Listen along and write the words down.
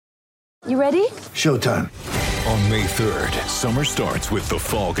You ready? Showtime. On May 3rd, summer starts with The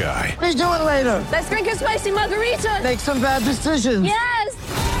Fall Guy. Let's do it later. Let's drink a spicy margarita. Make some bad decisions. Yes!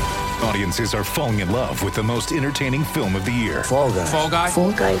 Audiences are falling in love with the most entertaining film of the year. Fall Guy. Fall Guy?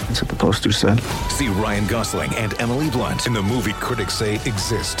 Fall Guy. That's what the poster said. See Ryan Gosling and Emily Blunt in the movie critics say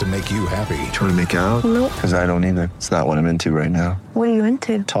exists to make you happy. Trying to make it out? Nope. Because I don't either. It's not what I'm into right now. What are you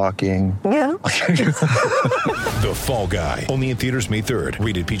into? Talking. Yeah. The Fall Guy. Only in theaters May 3rd.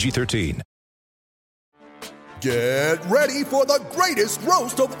 Rated PG-13. Get ready for the greatest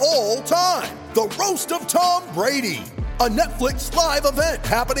roast of all time. The Roast of Tom Brady. A Netflix live event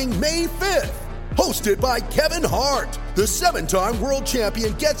happening May 5th. Hosted by Kevin Hart. The 7-time world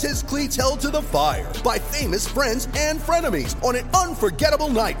champion gets his cleats held to the fire by famous friends and frenemies on an unforgettable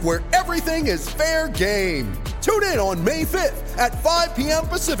night where everything is fair game. Tune in on May 5th at 5 p.m.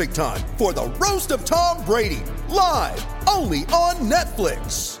 Pacific time for the Roast of Tom Brady. Live only on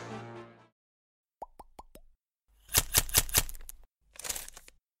Netflix.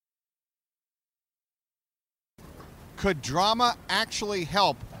 Could drama actually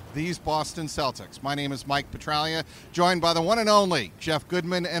help these Boston Celtics? My name is Mike Petraglia, joined by the one and only Jeff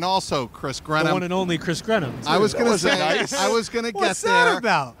Goodman and also Chris Grenham. The one and only Chris Grenham. I was going to say, nice. I was going to get What's there. that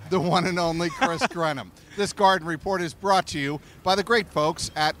about? The one and only Chris Grenham. This Garden Report is brought to you by the great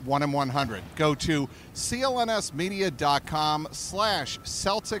folks at 1&100. Go to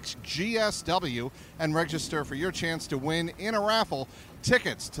clnsmedia.com/CelticsGSW and register for your chance to win in a raffle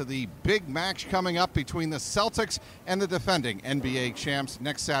tickets to the big match coming up between the Celtics and the defending NBA champs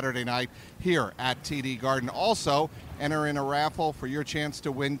next Saturday night here at TD Garden. Also, enter in a raffle for your chance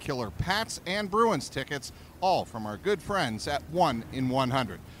to win Killer Pats and Bruins tickets, all from our good friends at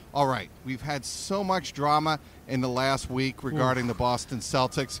 1-in-100. All right, we've had so much drama in the last week regarding the Boston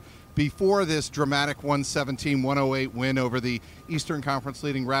Celtics. Before this dramatic 117-108 win over the Eastern Conference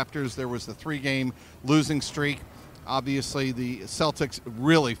leading Raptors, there was the 3-game losing streak. Obviously, the Celtics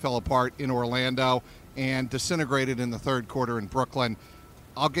really fell apart in Orlando and disintegrated in the third quarter in Brooklyn.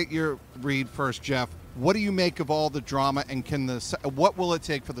 I'll get your read first, Jeff. What do you make of all the drama, and what will it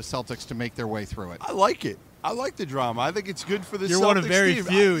take for the Celtics to make their way through it? I like it. I like the drama. I think it's good for the You're Celtics one of very team.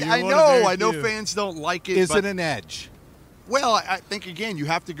 few. I know fans don't like it. Is but, it an edge? Well, I think, again, you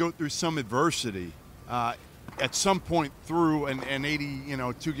have to go through some adversity at some point through an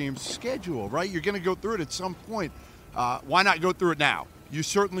 82-game schedule, right? You're going to go through it at some point. Why not go through it now? You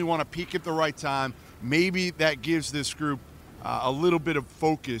certainly want to peak at the right time. Maybe that gives this group a little bit of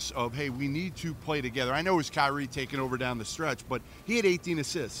focus of, hey, we need to play together. I know it was Kyrie taking over down the stretch, but he had 18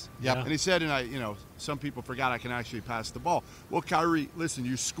 assists. Yep. And he said, some people forgot I can actually pass the ball. Well, Kyrie, listen,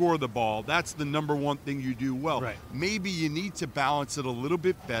 you score the ball. That's the number one thing you do well. Right. Maybe you need to balance it a little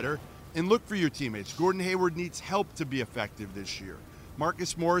bit better and look for your teammates. Gordon Hayward needs help to be effective this year.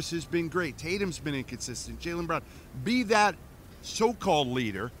 Marcus Morris has been great. Tatum's been inconsistent. Jaylen Brown. Be that so-called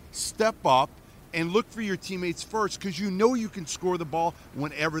leader. Step up and look for your teammates first, because you know you can score the ball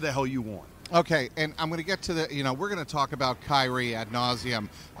whenever the hell you want. Okay, and I'm going to get to we're going to talk about Kyrie ad nauseum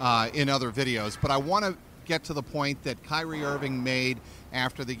in other videos, but I want to get to the point that Kyrie Irving made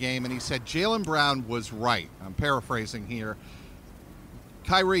after the game, and he said Jaylen Brown was right. I'm paraphrasing here.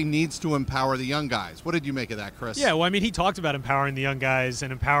 Kyrie needs to empower the young guys. What did you make of that, Chris? Yeah, well, I mean, he talked about empowering the young guys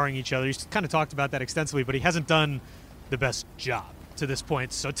and empowering each other. He's kind of talked about that extensively, but he hasn't done the best job to this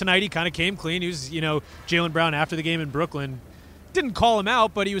point. So tonight he kind of came clean. He was, Jaylen Brown after the game in Brooklyn didn't call him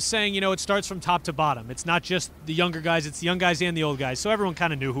out, but he was saying, it starts from top to bottom. It's not just the younger guys, it's the young guys and the old guys. So everyone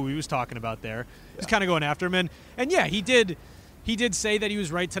kind of knew who he was talking about there. He was kind of going after him. And yeah, he did say that he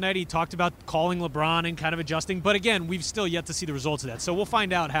was right tonight. He talked about calling LeBron and kind of adjusting. But again, we've still yet to see the results of that. So we'll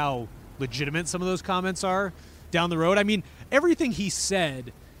find out how legitimate some of those comments are down the road. I mean, everything he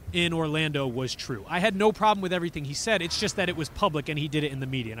said in Orlando was true. I had no problem with everything he said. It's just that it was public and he did it in the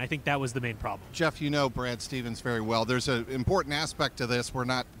media, and I think that was the main problem. Jeff, you know Brad Stevens very well. There's an important aspect to this we're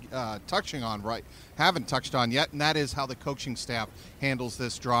not haven't touched on yet, and that is how the coaching staff handles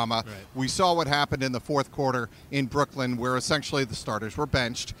this drama. Right. We saw what happened in the fourth quarter in Brooklyn, where essentially the starters were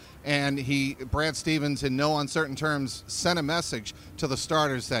benched, and Brad Stevens, in no uncertain terms, sent a message to the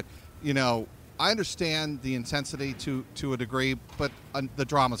starters that, I understand the intensity to a degree, but the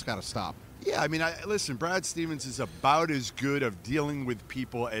drama's got to stop. Yeah, I mean, listen, Brad Stevens is about as good of dealing with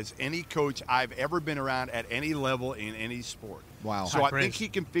people as any coach I've ever been around at any level in any sport. Wow. So I think he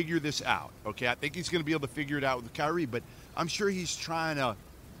can figure this out, okay? I think he's going to be able to figure it out with Kyrie, but I'm sure he's trying to,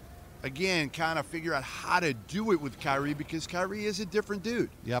 again, kind of figure out how to do it with Kyrie, because Kyrie is a different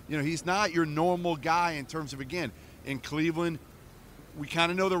dude. Yep. He's not your normal guy in terms of, again, in Cleveland, we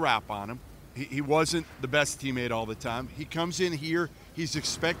kind of know the rap on him. He wasn't the best teammate all the time. He comes in here, he's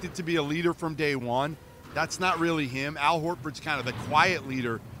expected to be a leader from day one. That's not really him. Al Horford's kind of the quiet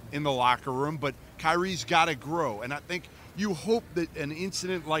leader in the locker room, but Kyrie's got to grow. And I think you hope that an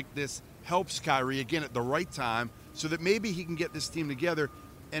incident like this helps Kyrie, again, at the right time, so that maybe he can get this team together.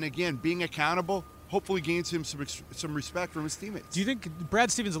 And again, being accountable hopefully gains him some respect from his teammates. Do you think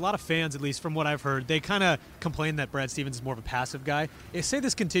Brad Stevens, a lot of fans, at least from what I've heard, they kind of complain that Brad Stevens is more of a passive guy. Say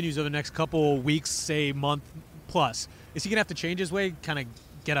this continues over the next couple weeks, say month plus, is he going to have to change his way, kind of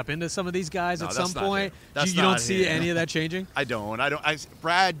get up into some of these guys at some point? You don't see any of that changing? I don't.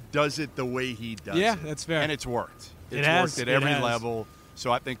 Brad does it the way he does it. Yeah, that's fair. And it's worked. It has. Worked at every level.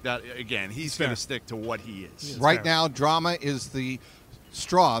 So I think that, again, he's going to stick to what he is. Right now, drama is the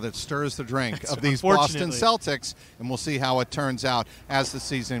straw that stirs the drink of these Boston Celtics, and we'll see how it turns out as the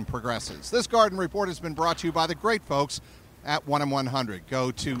season progresses. This Garden Report has been brought to you by the great folks at 1-100. Go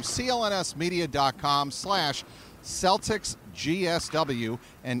to clnsmedia.com/CelticsGSW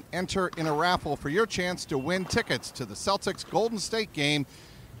and enter in a raffle for your chance to win tickets to the Celtics Golden State game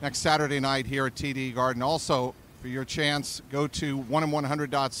next Saturday night here at TD Garden. Also, for your chance, go to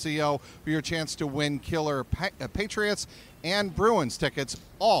 1-100.co for your chance to win killer Patriots and Bruins tickets,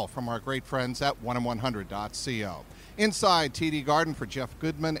 all from our great friends at 1-100.co. Inside TD Garden for Jeff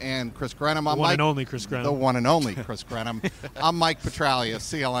Goodman and Chris Grenham. The one and only Chris Grenham. The one and only Chris Grenham. I'm Mike Petraglia,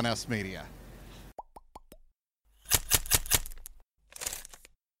 CLNS Media.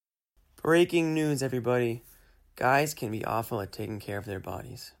 Breaking news, everybody. Guys can be awful at taking care of their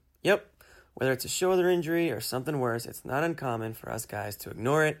bodies. Yep. Whether it's a shoulder injury or something worse, it's not uncommon for us guys to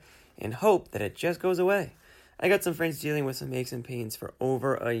ignore it and hope that it just goes away. I got some friends dealing with some aches and pains for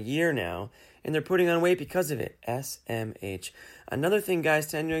over a year now, and they're putting on weight because of it. SMH. Another thing guys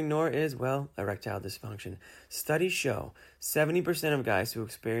tend to ignore is, well, erectile dysfunction. Studies show 70% of guys who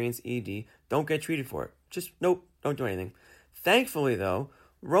experience ED don't get treated for it. Just, nope, don't do anything. Thankfully, though,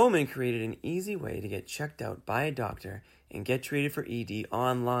 Roman created an easy way to get checked out by a doctor and get treated for ED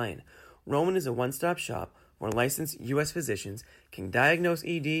online. Roman is a one-stop shop where licensed U.S. physicians can diagnose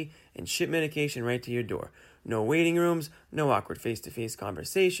ED and ship medication right to your door. No waiting rooms, no awkward face-to-face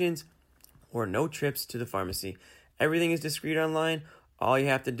conversations, or no trips to the pharmacy. Everything is discreet online. All you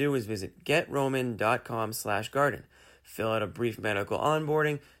have to do is visit getroman.com/garden. Fill out a brief medical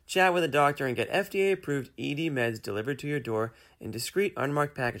onboarding, chat with a doctor, and get FDA-approved ED meds delivered to your door in discreet,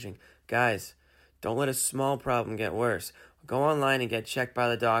 unmarked packaging. Guys, don't let a small problem get worse. Go online and get checked by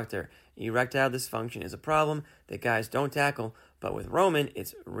the doctor. Erectile dysfunction is a problem that guys don't tackle, but with Roman,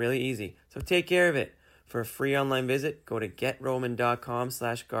 it's really easy. So take care of it. For a free online visit, go to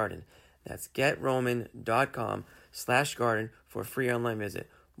getroman.com/garden. That's getroman.com/garden for a free online visit.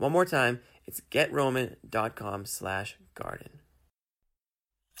 One more time, it's getroman.com/garden.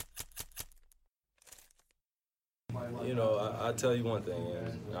 You know, I'll tell you one thing,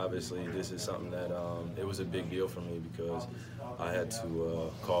 and obviously this is something that it was a big deal for me because I had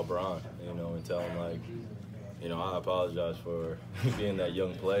to call Bron, you know, and tell him, like, you know, I apologize for being that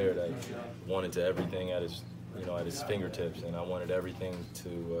young player that wanted to everything at his, you know, at his fingertips, and I wanted everything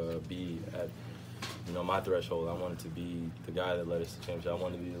to be at, you know, my threshold. I wanted to be the guy that led us to championship. I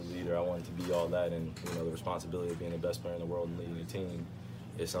wanted to be the leader. I wanted to be all that, and, you know, the responsibility of being the best player in the world and leading a team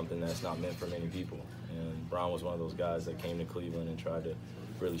is something that's not meant for many people. And Bron was one of those guys that came to Cleveland and tried to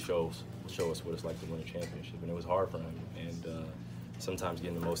really show us what it's like to win a championship, and it was hard for him. And sometimes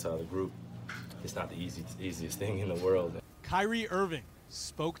getting the most out of the group, it's not the easiest thing in the world. Kyrie Irving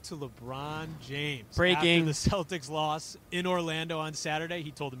spoke to LeBron James Breaking. after the Celtics loss in Orlando on Saturday.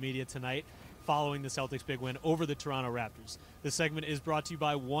 He told the media tonight following the Celtics' big win over the Toronto Raptors. This segment is brought to you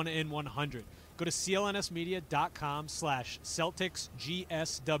by 1-in-100. Go to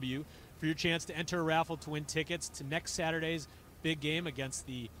clnsmedia.com/CelticsGSW for your chance to enter a raffle to win tickets to next Saturday's big game against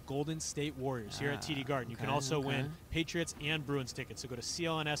the Golden State Warriors here at TD Garden. You can also win Patriots and Bruins tickets. So go to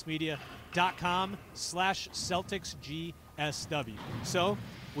clnsmedia.com/CelticsGSW. So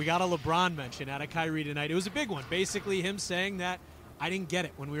we got a LeBron mention out of Kyrie tonight. It was a big one. Basically him saying that I didn't get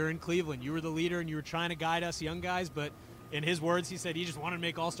it when we were in Cleveland. You were the leader and you were trying to guide us young guys, but in his words, he said he just wanted to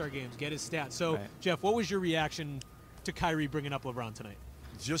make All-Star games, get his stats. So, Jeff, what was your reaction to Kyrie bringing up LeBron tonight?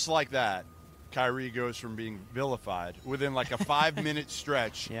 Just like that, Kyrie goes from being vilified within like a 5-minute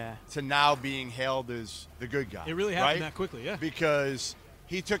stretch to now being hailed as the good guy. It really happened that quickly, yeah. Because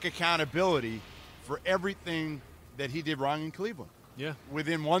he took accountability for everything that he did wrong in Cleveland. Yeah.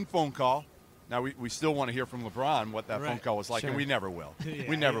 Within one phone call, Now, we still want to hear from LeBron what that phone call was like, and we never will. Yeah.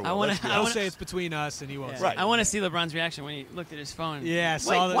 We never will. I'll say it's between us, and he won't. Right. I want to see LeBron's reaction when he looked at his phone. Yeah, Wait,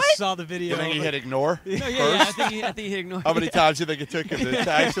 saw the video. You think he hit ignore? No, yeah, I think he hit ignore. How many times do you think it took him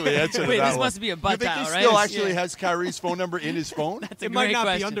to actually answer Wait, that this one? must be a butt You think dial, he right? still actually has Kyrie's phone number in his phone? That's a It great might not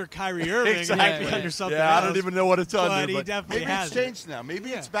question. be under Kyrie Irving. Exactly. It might be under something Yeah, else. I don't even know what it's under. But he But definitely maybe has it's changed now. Maybe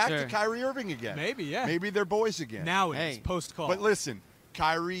it's back to Sure. Kyrie Irving again. Maybe, yeah. Maybe they're boys again. Now it's Hey. post-call. But listen,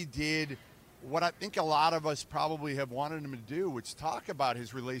 Kyrie did what I think a lot of us probably have wanted him to do, which talk about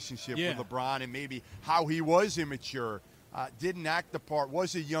his relationship with LeBron and maybe how he was immature, didn't act the part,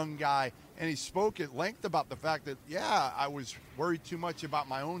 was a young guy, and he spoke at length about the fact that, I was worried too much about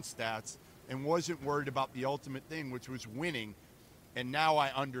my own stats and wasn't worried about the ultimate thing, which was winning. And now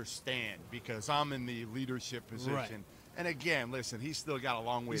I understand because I'm in the leadership position. Right. And again, listen, he's still got a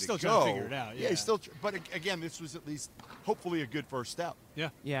long way He's to still go. trying to figure it out, Yeah, he's still. But again, this was at least hopefully a good first step. Yeah.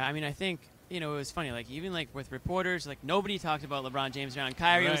 Yeah, I mean, I think it was funny. Like even like with reporters, like nobody talked about LeBron James around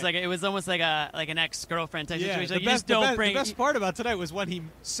Kyrie. Right. It was almost like an ex-girlfriend type situation. The Like, you best, just don't bring. the best part about tonight was when he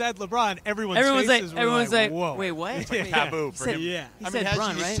said LeBron. Everyone's like, like, whoa. wait, what? It's like taboo for him. Yeah. He said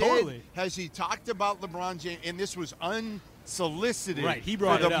Bron, right? Totally. Has he talked about LeBron James? And this was unsolicited. Right, he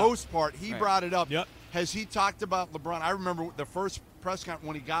brought for it the up. most part. He brought it up. Yep. Has he talked about LeBron? I remember the first press conference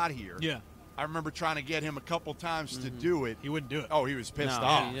when he got here. Yeah. I remember trying to get him a couple times to do it. He wouldn't do it. Oh, he was pissed No,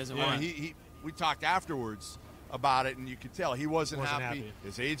 off. he doesn't I want mean, we talked afterwards about it, and you could tell he wasn't happy. happy.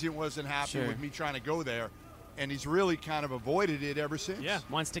 His agent wasn't happy Sure. with me trying to go there, and he's really kind of avoided it ever since. Yeah.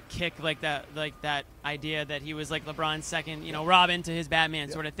 Wants to kick like that idea that he was like LeBron's second, Robin to his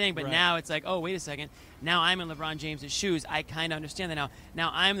Batman sort of thing. But Right. now it's like, oh, wait a second. Now I'm in LeBron James' shoes. I kind of understand that now.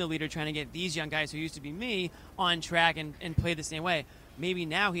 Now I'm the leader trying to get these young guys who used to be me on track and play the same way. Maybe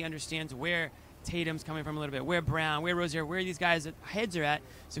now he understands where Tatum's coming from a little bit, where Brown, where Rozier, where these guys' heads are at.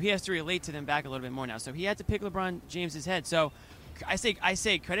 So he has to relate to them back a little bit more now. So he had to pick LeBron James' head. So I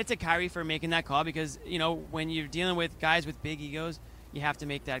say credit to Kyrie for making that call because, when you're dealing with guys with big egos, you have to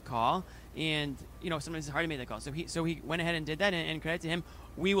make that call. And, sometimes it's hard to make that call. So he went ahead and did that, and credit to him.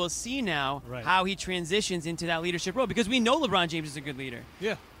 We will see now how he transitions into that leadership role because we know LeBron James is a good leader.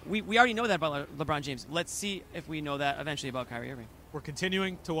 Yeah. We already know that about LeBron James. Let's see if we know that eventually about Kyrie Irving. We're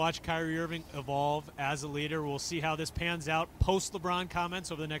continuing to watch Kyrie Irving evolve as a leader. We'll see how this pans out post LeBron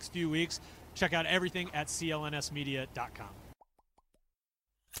comments over the next few weeks. Check out everything at clnsmedia.com.